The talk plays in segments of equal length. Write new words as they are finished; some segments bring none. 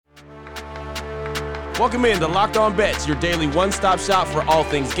Welcome in to Locked On Bets, your daily one-stop shop for all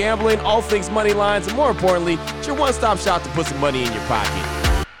things gambling, all things money lines, and more importantly, it's your one-stop shop to put some money in your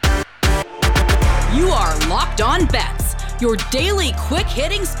pocket. You are Locked On Bets, your daily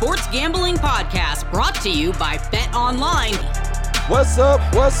quick-hitting sports gambling podcast brought to you by Bet Online. What's up?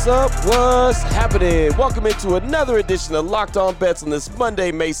 What's happening? Welcome into another edition of Locked On Bets on this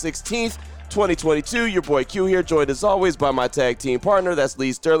Monday, May 16th. 2022, your boy Q here, joined as always by my tag team partner, that's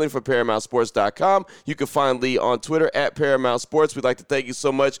Lee Sterling from ParamountSports.com. You can find Lee on Twitter at Paramount Sports. We'd like to thank you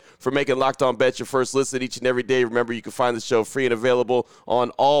so much for making Locked On Bets your first listen each and every day. Remember, you can find the show free and available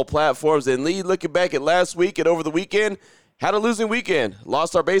on all platforms. And Lee, looking back at last week and over the weekend, had a losing weekend.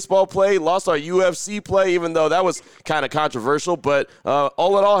 Lost our baseball play, lost our UFC play, even though that was kind of controversial. But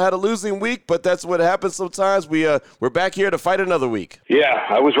all in all, had a losing week. But that's what happens sometimes. We're back here to fight another week. Yeah,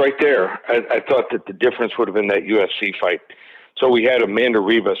 I was right there. I thought that the difference would have been that UFC fight. So we had Amanda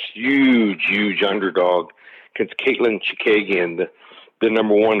Ribas, huge underdog, against Katlyn Chookagian, the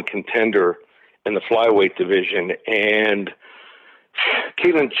number one contender in the flyweight division. And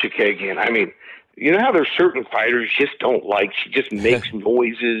Katlyn Chookagian, I mean, you know how there's certain fighters you just don't like? She just makes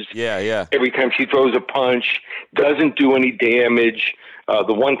noises. Yeah. Every time she throws a punch, doesn't do any damage.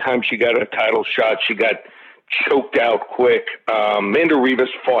 The one time she got a title shot, she got choked out quick. Amanda Ribas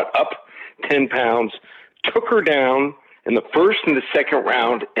fought up 10 pounds, took her down in the first and the second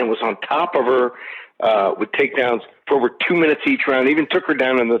round, and was on top of her with takedowns for over 2 minutes each round, even took her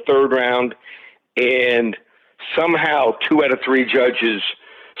down in the third round. And somehow 2 out of 3 judges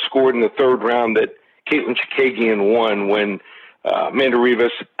scored in the third round that Katlyn Chookagian won when Amanda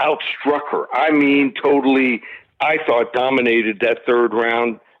Ribas outstruck her. I mean, totally, I thought, dominated that third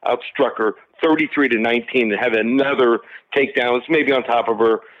round, outstruck her 33-19 and had another takedown. It's maybe on top of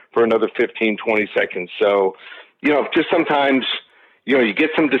her for another 15, 20 seconds. So, just sometimes, you get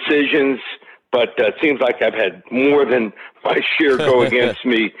some decisions, but it seems like I've had more than my share go against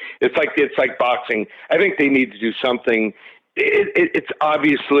me. It's like boxing. I think they need to do something. It's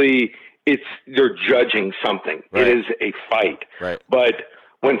obviously they're judging something. Right. It is a fight. Right. But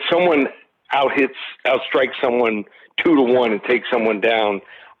when someone outstrikes someone 2-1 and takes someone down,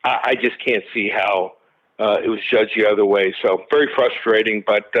 I just can't see how it was judged the other way. So very frustrating.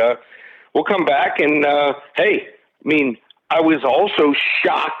 But we'll come back and hey, I mean, I was also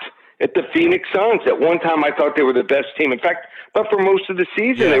shocked at the Phoenix Suns. At one time, I thought they were the best team. In fact, but for most of the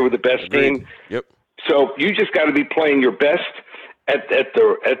season, they were the best team. Yep. So you just got to be playing your best at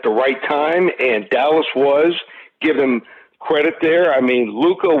the right time, and Dallas was. Give them credit there. I mean,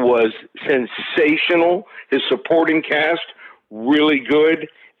 Luka was sensational. His supporting cast, really good.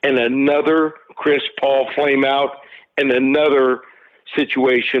 And another Chris Paul flame out, and another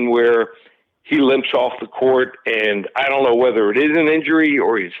situation where he limps off the court, and I don't know whether it is an injury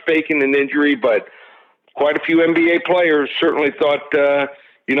or he's faking an injury, but quite a few NBA players certainly thought,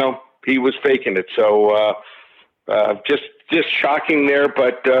 he was faking it. So just shocking there,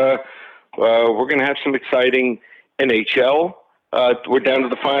 but we're going to have some exciting NHL. We're down to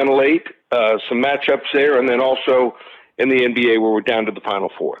the Final 8, some matchups there, and then also in the NBA where we're down to the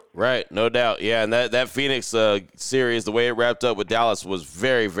Final 4. Right, no doubt. Yeah, and that Phoenix series, the way it wrapped up with Dallas was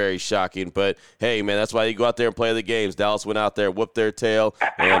very, very shocking. But, hey, man, that's why you go out there and play the games. Dallas went out there, whooped their tail.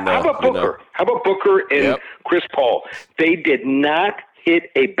 And, How about Booker? How about Booker and Chris Paul? They did not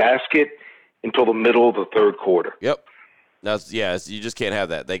hit a basket until the middle of the third quarter. Yep. You just can't have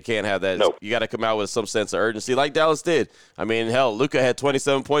that. They can't have that. Nope. You got to come out with some sense of urgency like Dallas did. I mean, hell, Luka had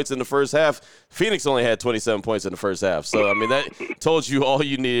 27 points in the first half. Phoenix only had 27 points in the first half. So, I mean, that told you all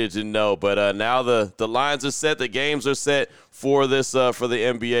you needed to know. But now the lines are set. The games are set for this for the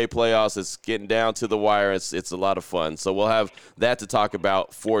NBA playoffs. It's getting down to the wire. It's a lot of fun. So we'll have that to talk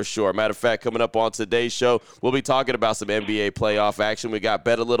about for sure. Matter of fact, coming up on today's show, we'll be talking about some NBA playoff action. We got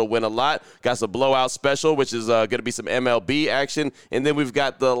Bet a Little, Win a Lot. Got some blowout special, which is going to be some MLB action. And then we've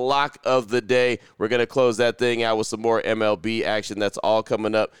got the lock of the day. We're going to close that thing out with some more MLB action. That's all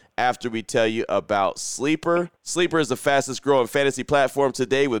coming up after we tell you about Sleeper. Sleeper is the fastest growing fantasy platform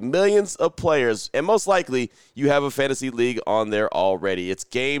today with millions of players, and most likely you have a fantasy league on there already. It's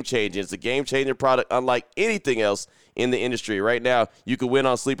game changing. It's a game changing product unlike anything else in the industry. Right now, you can win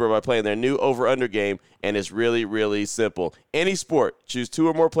on Sleeper by playing their new over-under game, and it's really, really simple. Any sport, choose 2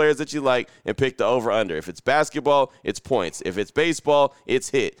 or more players that you like and pick the over-under. If it's basketball, it's points. If it's baseball, it's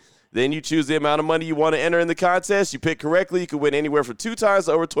hit. Then you choose the amount of money you want to enter in the contest. You pick correctly, you can win anywhere from 2 times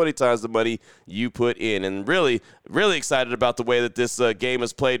to over 20 times the money you put in. And really, really excited about the way that this game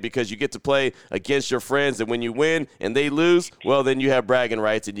is played, because you get to play against your friends, and when you win and they lose, well, then you have bragging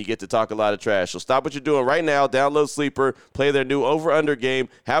rights and you get to talk a lot of trash. So stop what you're doing right now, download Sleeper, play their new over-under game,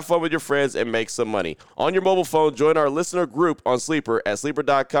 have fun with your friends, and make some money. On your mobile phone, join our listener group on Sleeper at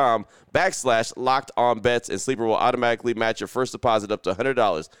sleeper.com/lockedonbets, and Sleeper will automatically match your first deposit up to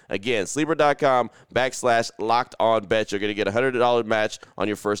 $100. Again, sleeper.com/lockedonbets. You're going to get a $100 match on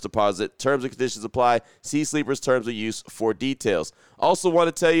your first deposit. Terms and conditions apply. See Sleeper's terms of use for details. Also want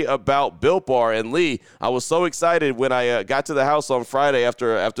to tell you about Built Bar. And Lee, I was so excited when I got to the house on Friday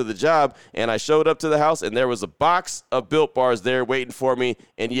after the job, and I showed up to the house, and there was a box of Built Bars there waiting for me.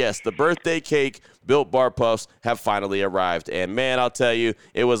 And yes, the birthday cake Built Bar Puffs have finally arrived. And man, I'll tell you,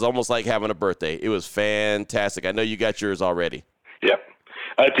 it was almost like having a birthday. It was fantastic. I know you got yours already. Yep.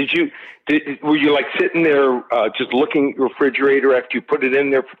 Were you like sitting there just looking at your refrigerator after you put it in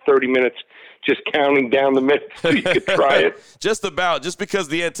there for 30 minutes, just counting down the minutes so you could try it? Just because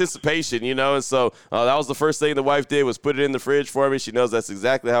the anticipation, and so that was the first thing the wife did, was put it in the fridge for me. She knows that's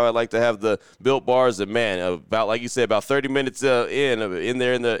exactly how I like to have the Built Bars. And man, about, like you said, about 30 minutes in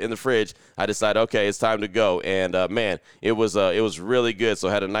there in the fridge, I decided, okay, it's time to go. And man, it was really good. So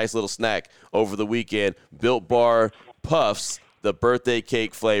I had a nice little snack over the weekend. Built Bar Puffs, the birthday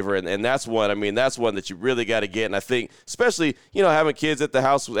cake flavor, and that's one that you really got to get. And I think, especially, having kids at the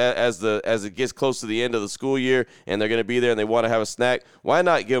house as it gets close to the end of the school year and they're going to be there and they want to have a snack, why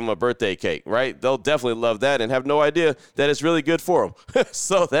not give them a birthday cake, right? They'll definitely love that and have no idea that it's really good for them.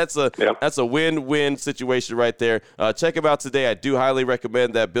 So that's a win-win situation right there. Check them out today. I do highly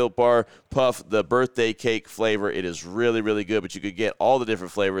recommend that Built Bar Puff, the birthday cake flavor. It is really, really good, but you could get all the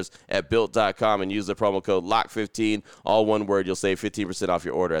different flavors at Built.com and use the promo code LOCK15, all one word. You'll save 15% off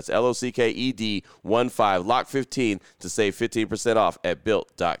your order. That's LOCKED15, LOCK15, to save 15% off at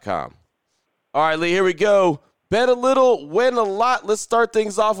Built.com. All right, Lee, here we go. Bet a little, win a lot. Let's start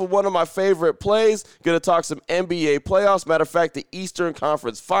things off with one of my favorite plays. Going to talk some NBA playoffs. Matter of fact, the Eastern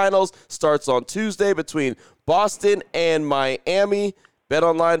Conference Finals starts on Tuesday between Boston and Miami.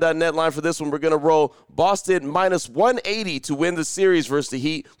 BetOnline.net line for this one. We're going to roll Boston minus 180 to win the series versus the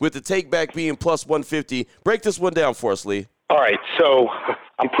Heat, with the takeback being plus 150. Break this one down for us, Lee. All right, so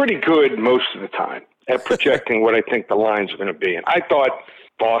I'm pretty good most of the time at projecting what I think the lines are going to be. And I thought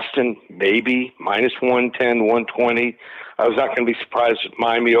Boston maybe minus 110, 120. I was not going to be surprised if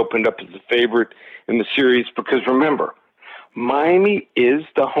Miami opened up as the favorite in the series, because remember, Miami is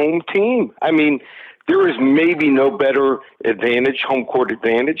the home team. I mean, there is maybe no better advantage, home court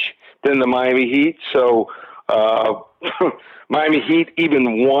advantage, than the Miami Heat. So Miami Heat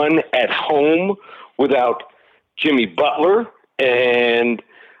even won at home without Jimmy Butler and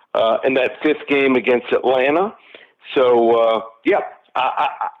in that fifth game against Atlanta. So,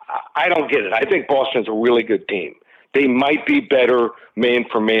 I don't get it. I think Boston's a really good team. They might be better man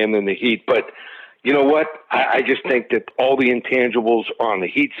for man than the Heat, but you know what? I just think that all the intangibles are on the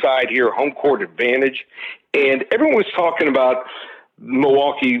Heat side here, home court advantage. And everyone was talking about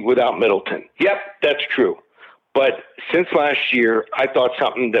Milwaukee without Middleton. Yep, that's true. But since last year, I thought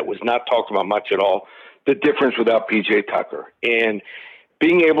something that was not talked about much at all, the difference without P.J. Tucker. And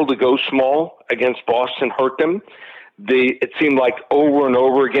being able to go small against Boston hurt them. It seemed like over and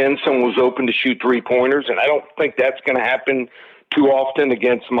over again someone was open to shoot three-pointers, and I don't think that's going to happen too often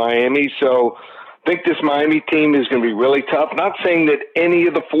against Miami. So I think this Miami team is going to be really tough. Not saying that any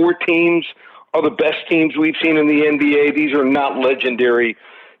of the four teams are the best teams we've seen in the NBA. These are not legendary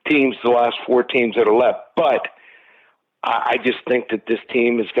teams, the last four teams that are left. But I just think that this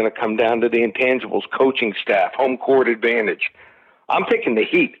team is going to come down to the intangibles, coaching staff, home court advantage. I'm picking the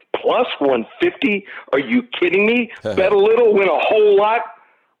Heat plus 150. Are you kidding me? Bet a little, win a whole lot.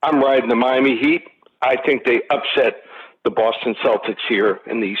 I'm riding the Miami Heat. I think they upset the Boston Celtics here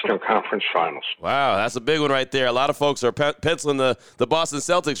in the Eastern Conference Finals. Wow, that's a big one right there. A lot of folks are penciling the Boston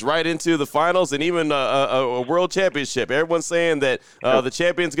Celtics right into the finals and even a world championship. Everyone's saying that the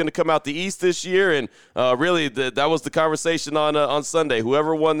champion's going to come out the East this year, and really that was the conversation on Sunday.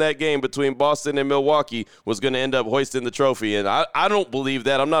 Whoever won that game between Boston and Milwaukee was going to end up hoisting the trophy, and I don't believe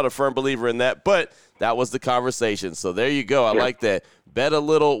that. I'm not a firm believer in that, but that was the conversation. So there you go. I like that. Bet a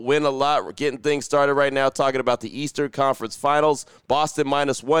little, win a lot. We're getting things started right now, talking about the Eastern Conference Finals. Boston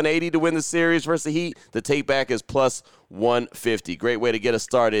minus 180 to win the series versus the Heat. The take back is plus 150. Great way to get us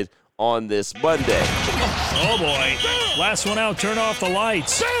started on this Monday. Oh, boy. Last one out. Turn off the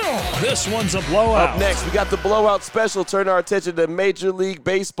lights. This one's a blowout. Up next, we got the blowout special. Turn our attention to Major League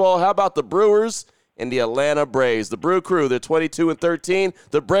Baseball. How about the Brewers and the Atlanta Braves. The Brew Crew, they're 22-13.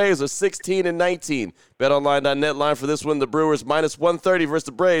 The Braves are 16-19. BetOnline.net line for this one, the Brewers minus 130 versus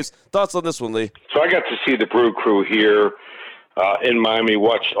the Braves. Thoughts on this one, Lee? So I got to see the Brew Crew here in Miami,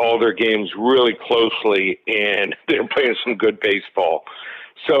 watched all their games really closely, and they're playing some good baseball.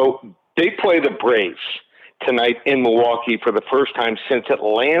 So they play the Braves tonight in Milwaukee for the first time since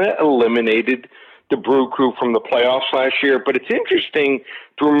Atlanta eliminated the Brew Crew from the playoffs last year. But it's interesting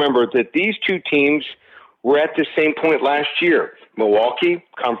to remember that these two teams were at the same point last year. Milwaukee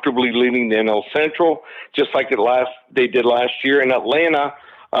comfortably leading the NL Central, just like they did last year, and Atlanta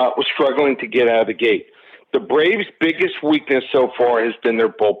was struggling to get out of the gate. The Braves' biggest weakness so far has been their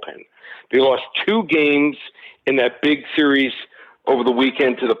bullpen. They lost 2 games in that big series over the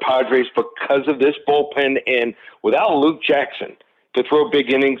weekend to the Padres because of this bullpen, and without Luke Jackson to throw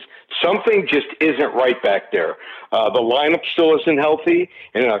big innings, something just isn't right back there. The lineup still isn't healthy,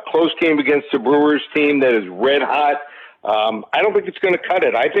 and in a close game against the Brewers team that is red hot, I don't think it's going to cut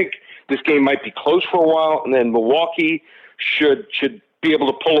it. I think this game might be close for a while, and then Milwaukee should be able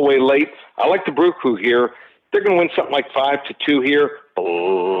to pull away late. I like the Brew Crew here. They're going to win something like 5-2 here.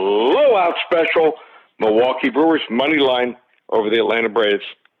 Blowout special. Milwaukee Brewers money line over the Atlanta Braves.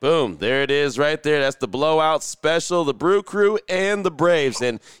 Boom. There it is right there. That's the blowout special, the Brew Crew and the Braves.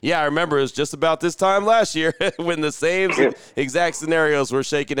 And, yeah, I remember it was just about this time last year when the same exact scenarios were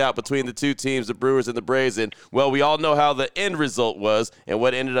shaken out between the two teams, the Brewers and the Braves. And, well, we all know how the end result was and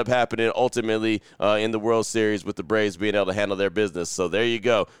what ended up happening ultimately in the World Series with the Braves being able to handle their business. So there you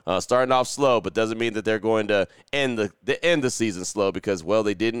go. Starting off slow, but doesn't mean that they're going to end the season slow because, well,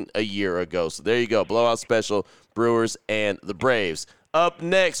 they didn't a year ago. So there you go. Blowout special, Brewers and the Braves. Up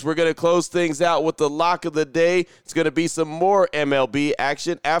next, we're going to close things out with the lock of the day. It's going to be some more MLB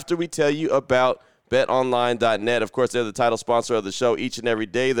action after we tell you about BetOnline.net. Of course, they're the title sponsor of the show each and every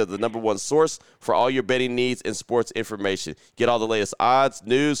day. They're the #1 source for all your betting needs and sports information. Get all the latest odds,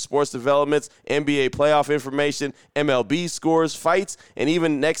 news, sports developments, NBA playoff information, MLB scores, fights, and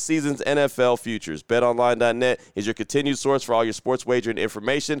even next season's NFL futures. BetOnline.net is your continued source for all your sports wagering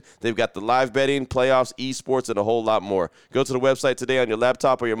information. They've got the live betting, playoffs, esports, and a whole lot more. Go to the website today on your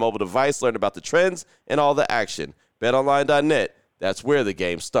laptop or your mobile device. Learn about the trends and all the action. BetOnline.net, that's where the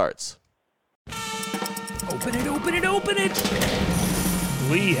game starts. Open it, open it, open it.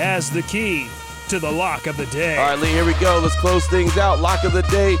 Lee has the key to the lock of the day. All right, Lee, here we go. Let's close things out. Lock of the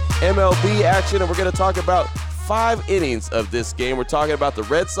day, MLB action, and we're going to talk about 5 innings of this game. We're talking about the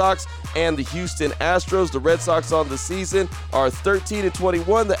Red Sox and the Houston Astros. The Red Sox on the season are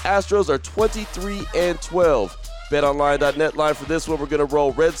 13-21. The Astros are 23-12. BetOnline.net line for this one. We're going to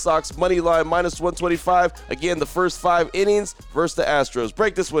roll Red Sox money line -125. Again, the first 5 innings versus the Astros.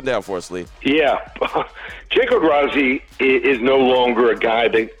 Break this one down for us, Lee. Yeah. Jake Odorizzi is no longer a guy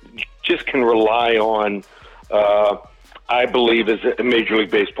that just can rely on, I believe, as a Major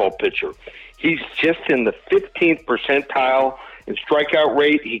League Baseball pitcher. He's just in the 15th percentile in strikeout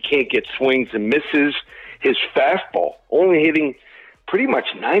rate. He can't get swings and misses. His fastball only hitting pretty much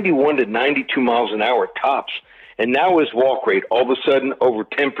 91 to 92 miles an hour tops. And now his walk rate, all of a sudden, over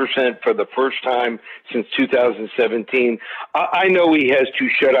 10% for the first time since 2017. I know he has 2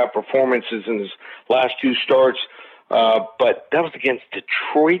 shutout performances in his last 2 starts, but that was against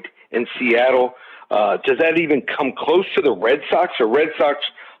Detroit and Seattle. Does that even come close to the Red Sox? The Red Sox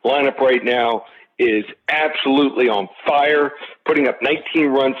lineup right now is absolutely on fire, putting up 19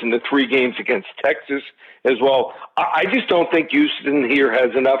 runs in the 3 games against Texas as well. I just don't think Houston here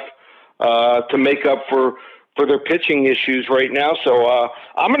has enough to make up for their pitching issues right now. So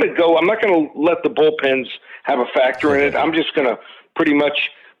I'm going to go. I'm not going to let the bullpens have a factor in it. I'm just going to pretty much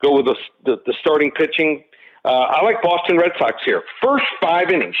go with the starting pitching. I like Boston Red Sox here. First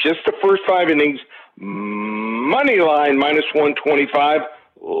 5 innings, just the first 5 innings, money line -125,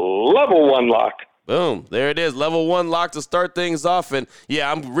 level 1 lock. Boom. There it is. Level 1 lock to start things off. And,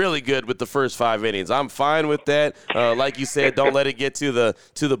 yeah, I'm really good with the first 5 innings. I'm fine with that. Like you said, don't let it get to the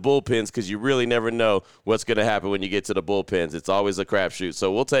bullpens because you really never know what's going to happen when you get to the bullpens. It's always a crapshoot.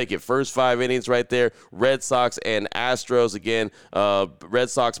 So we'll take it. First 5 innings right there. Red Sox and Astros. Again, Red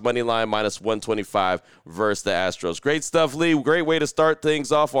Sox money line -125 versus the Astros. Great stuff, Lee. Great way to start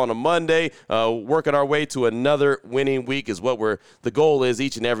things off on a Monday. Working our way to another winning week is what the goal is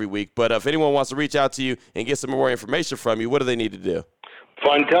each and every week. But if anyone wants to reach out to you and get some more information from you, what do they need to do?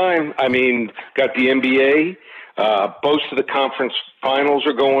 Fun time. I mean, got the NBA. Most of the conference finals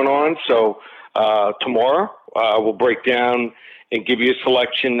are going on. So tomorrow we'll break down and give you a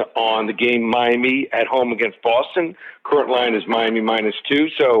selection on the game Miami at home against Boston. Current line is Miami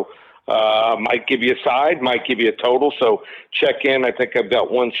 -2. So might give you a side, might give you a total. So check in. I think I've got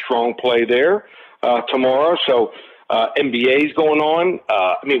one strong play there. tomorrow. So NBA is going on.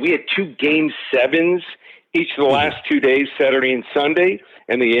 We had 2 Game 7s each of the last 2 days, Saturday and Sunday,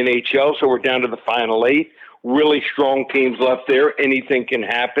 in the NHL. So we're down to the final 8. Really strong teams left there. Anything can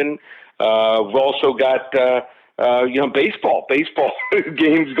happen. We've also got baseball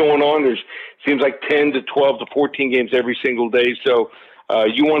games going on. There's seems like 10 to 12 to 14 games every single day. So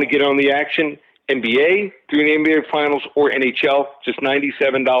you want to get on the action, NBA during the NBA Finals or NHL, just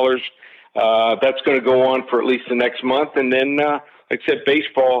 $97. That's going to go on for at least the next month. And then, like I said,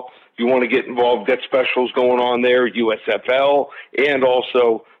 baseball, you want to get involved, got specials going on there, USFL, and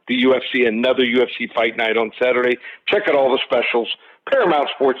also the UFC, another UFC fight night on Saturday. Check out all the specials,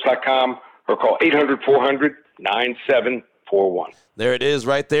 ParamountSports.com, or call 800-400-9741. There it is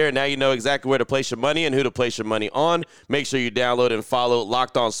right there. Now you know exactly where to place your money and who to place your money on. Make sure you download and follow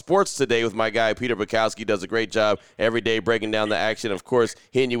Locked On Sports today with my guy, Peter Bukowski. Does a great job every day breaking down the action. Of course,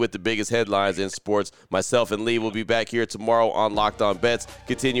 hitting you with the biggest headlines in sports. Myself and Lee will be back here tomorrow on Locked On Bets,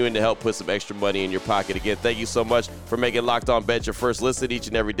 continuing to help put some extra money in your pocket. Again, thank you so much for making Locked On Bets your first listen each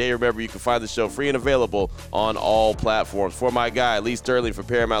and every day. Remember, you can find the show free and available on all platforms. For my guy, Lee Sterling from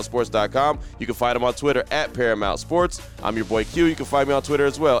ParamountSports.com, you can find him on Twitter at Paramount Sports. I'm your boy Q. You can find me on Twitter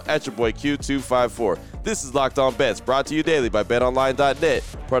as well at your boy Q254. This is Locked On Bets, brought to you daily by BetOnline.net,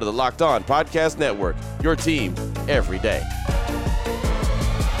 part of the Locked On Podcast Network, your team every day.